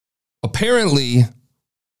apparently,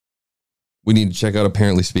 we need to check out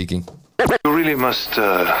Apparently Speaking. You really must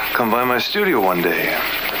come by my studio one day.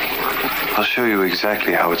 I'll show you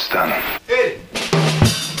exactly how it's done. Hey.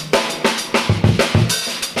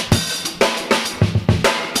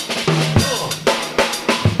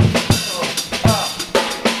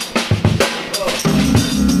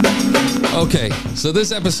 Okay, so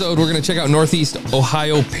this episode, we're going to check out Northeast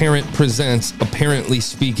Ohio Parent Presents Apparently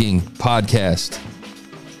Speaking podcast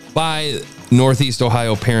by Northeast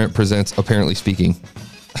Ohio Parent Presents Apparently Speaking.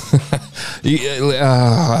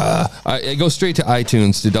 I go straight to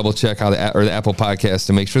iTunes to double check how the Apple Podcast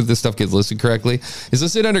to make sure that this stuff gets listed correctly. It's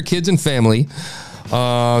listed under Kids and Family,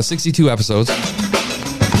 62 episodes.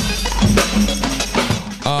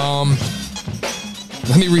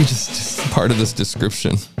 Let me read just part of this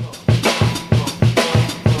description.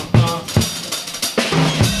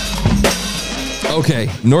 Okay,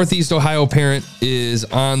 Northeast Ohio Parent is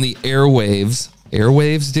on the airwaves.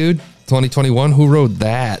 Airwaves, dude? 2021? Who wrote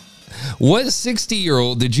that? What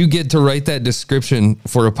 60-year-old did you get to write that description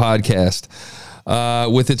for a podcast?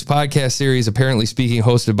 With its podcast series, Apparently Speaking,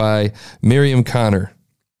 hosted by Miriam Connor.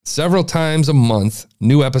 Several times a month,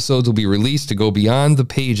 new episodes will be released to go beyond the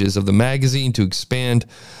pages of the magazine to expand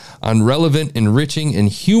on relevant, enriching, and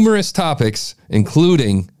humorous topics,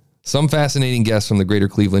 including some fascinating guests from the greater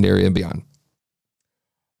Cleveland area and beyond.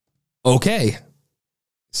 Okay,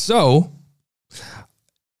 so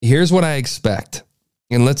here's what I expect,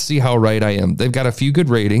 and let's see how right I am. They've got a few good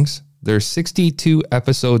ratings. There's 62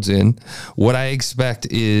 episodes in. What I expect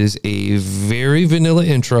is a very vanilla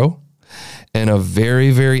intro and a very,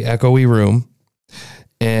 very echoey room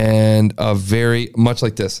and a very much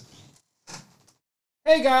like this.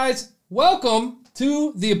 Hey guys, welcome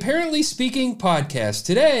to the Apparently Speaking podcast.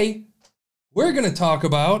 Today, we're going to talk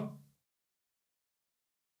about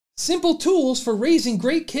simple tools for raising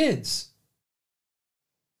great kids.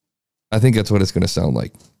 I think that's what it's going to sound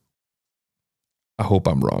like. I hope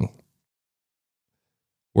I'm wrong.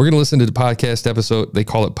 We're going to listen to the podcast episode. They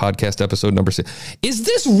call it podcast episode number 6. Is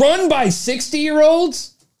this run by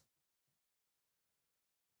 60-year-olds?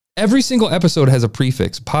 Every single episode has a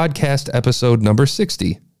prefix. Podcast episode number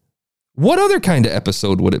 60. What other kind of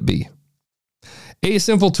episode would it be? 8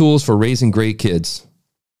 simple tools for raising great kids.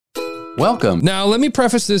 Welcome. Now, let me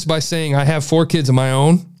preface this by saying I have 4 kids of my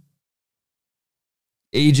own,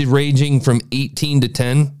 age ranging from 18 to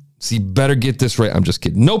 10. So you better get this right. I'm just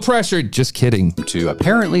kidding. No pressure. Just kidding. To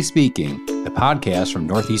Apparently Speaking, the podcast from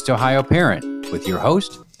Northeast Ohio Parent with your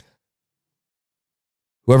host.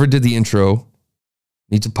 Whoever did the intro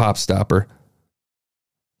needs a pop stopper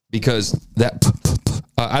because that,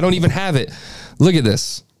 I don't even have it. Look at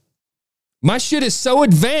this. My shit is so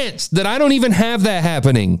advanced that I don't even have that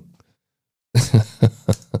happening.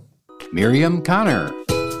 Miriam Connor.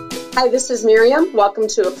 Hi, this is Miriam. Welcome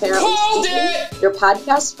to Apparently Hold Speaking, it! your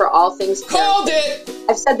podcast for all things parenting. Hold it!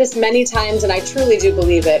 I've said this many times, and I truly do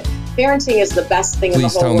believe it. Parenting is the best thing in the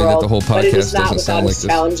whole Please tell me world, that the whole but it podcast is not doesn't sound without like its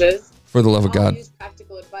this. challenges. For the love of I'll God. use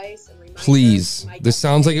practical advice and reminders Please. from my This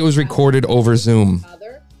sounds like it was recorded over Zoom.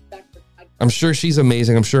 father, Dr. Todd I'm sure she's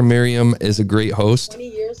amazing. I'm sure Miriam is a great host. 20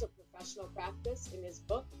 years of professional practice in his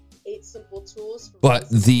book, 8 Simple Tools for But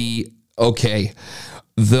Raising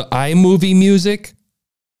the iMovie music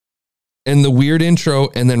and the weird intro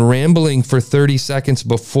and then rambling for 30 seconds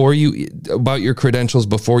before you about your credentials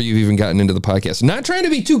before you've even gotten into the podcast. Not trying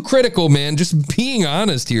to be too critical, man. Just being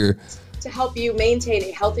honest here. to help you maintain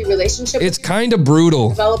a healthy relationship. It's kind of brutal.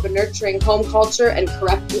 Develop a nurturing home culture and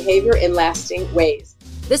correct behavior in lasting ways.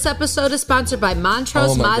 This episode is sponsored by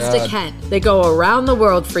Montrose Oh my Mazda God. Kent. They go around the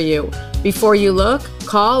world for you. Before you look,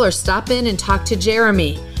 call or stop in and talk to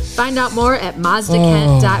Jeremy. Find out more at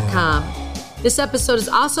mazdakent.com. This episode is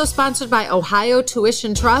also sponsored by Ohio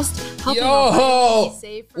Tuition Trust. Helping Ohio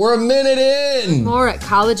save for we're a minute in. more at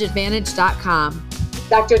collegeadvantage.com.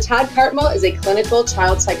 Dr. Todd Cartmel is a clinical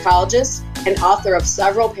child psychologist and author of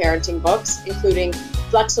several parenting books, including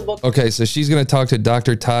Flexible. Okay, so she's going to talk to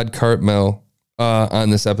Dr. Todd Cartmel on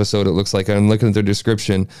this episode, it looks like. I'm looking at the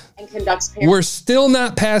description. And conducts parenting. We're still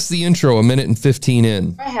not past the intro, a minute and 15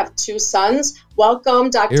 in. I have 2 sons. Welcome,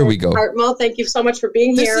 Dr. Here we go. Cartmel. Thank you so much for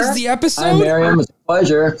being This here. is the episode? Hi, Miriam. It's a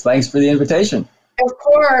pleasure. Thanks for the invitation. Of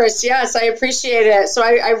course. Yes, I appreciate it. So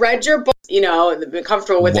I read your book, you know, and been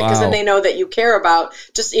comfortable with it because then Wow. they know that you care about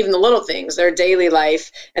just even the little things, their daily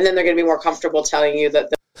life, and then they're going to be more comfortable telling you that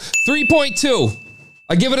 3.2.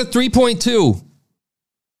 I give it a 3.2.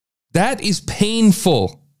 That is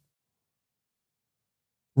painful.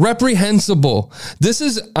 Reprehensible. This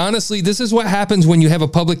is what happens when you have a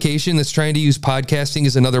publication that's trying to use podcasting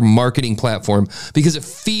as another marketing platform because it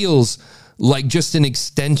feels like just an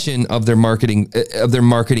extension of their marketing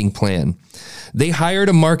plan. They hired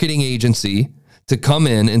a marketing agency to come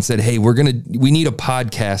in and said, "Hey, we need a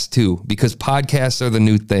podcast too, because podcasts are the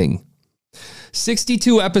new thing."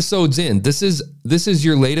 62 episodes in. This is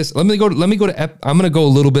your latest. I'm going to go a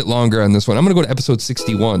little bit longer on this one. I'm going to go to episode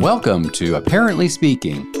 61. Welcome to Apparently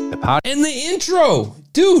Speaking, the podcast. And the intro,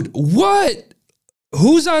 dude, what?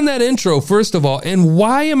 Who's on that intro, first of all? And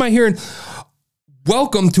why am I hearing,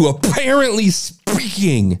 welcome to Apparently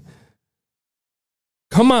Speaking?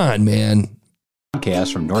 Come on, man.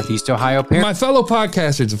 Podcast from Northeast Ohio Parent. My fellow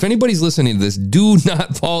podcasters, if anybody's listening to this, do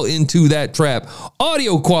not fall into that trap.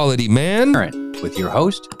 Audio quality, man. With your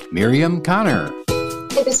host, Miriam Connor.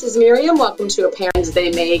 Hey, this is Miriam. Welcome to A Parents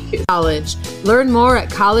They Make. College. Learn more at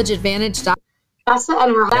collegeadvantage.com. Tessa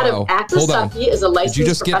and her head of Active Hold on. Stuffy is a licensed Did you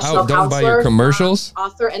just get professional outdone by counselor, your commercials?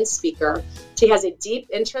 author, and speaker. She has a deep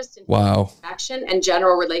interest in action and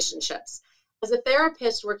general relationships. As a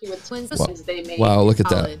therapist working with twins, they make. Wow, look at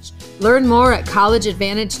College. Learn more at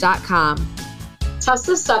collegeadvantage.com.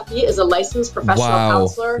 Tessa Stuffy is a licensed professional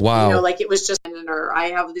counselor. Wow. You know, like it was just, or I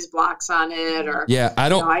have these blocks on it, or yeah, I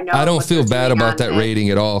don't feel bad about that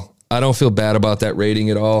rating at all. I don't feel bad about that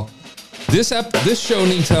rating at all. This show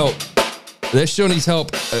needs help. This show needs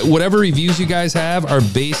help. Whatever reviews you guys have are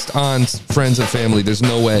based on friends and family. There's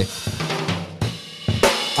no way.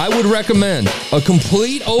 I would recommend a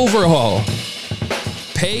complete overhaul.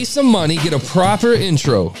 Pay some money, get a proper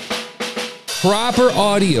intro, proper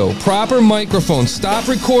audio, proper microphone. Stop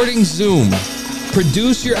recording Zoom.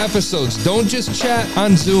 Produce your episodes. Don't just chat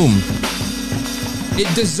on Zoom.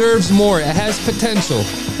 It deserves more. It has potential.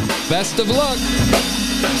 Best of luck.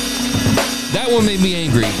 That one made me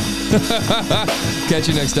angry. Catch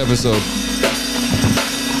you next episode.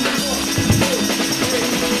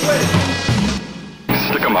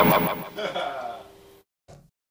 Stick 'em up.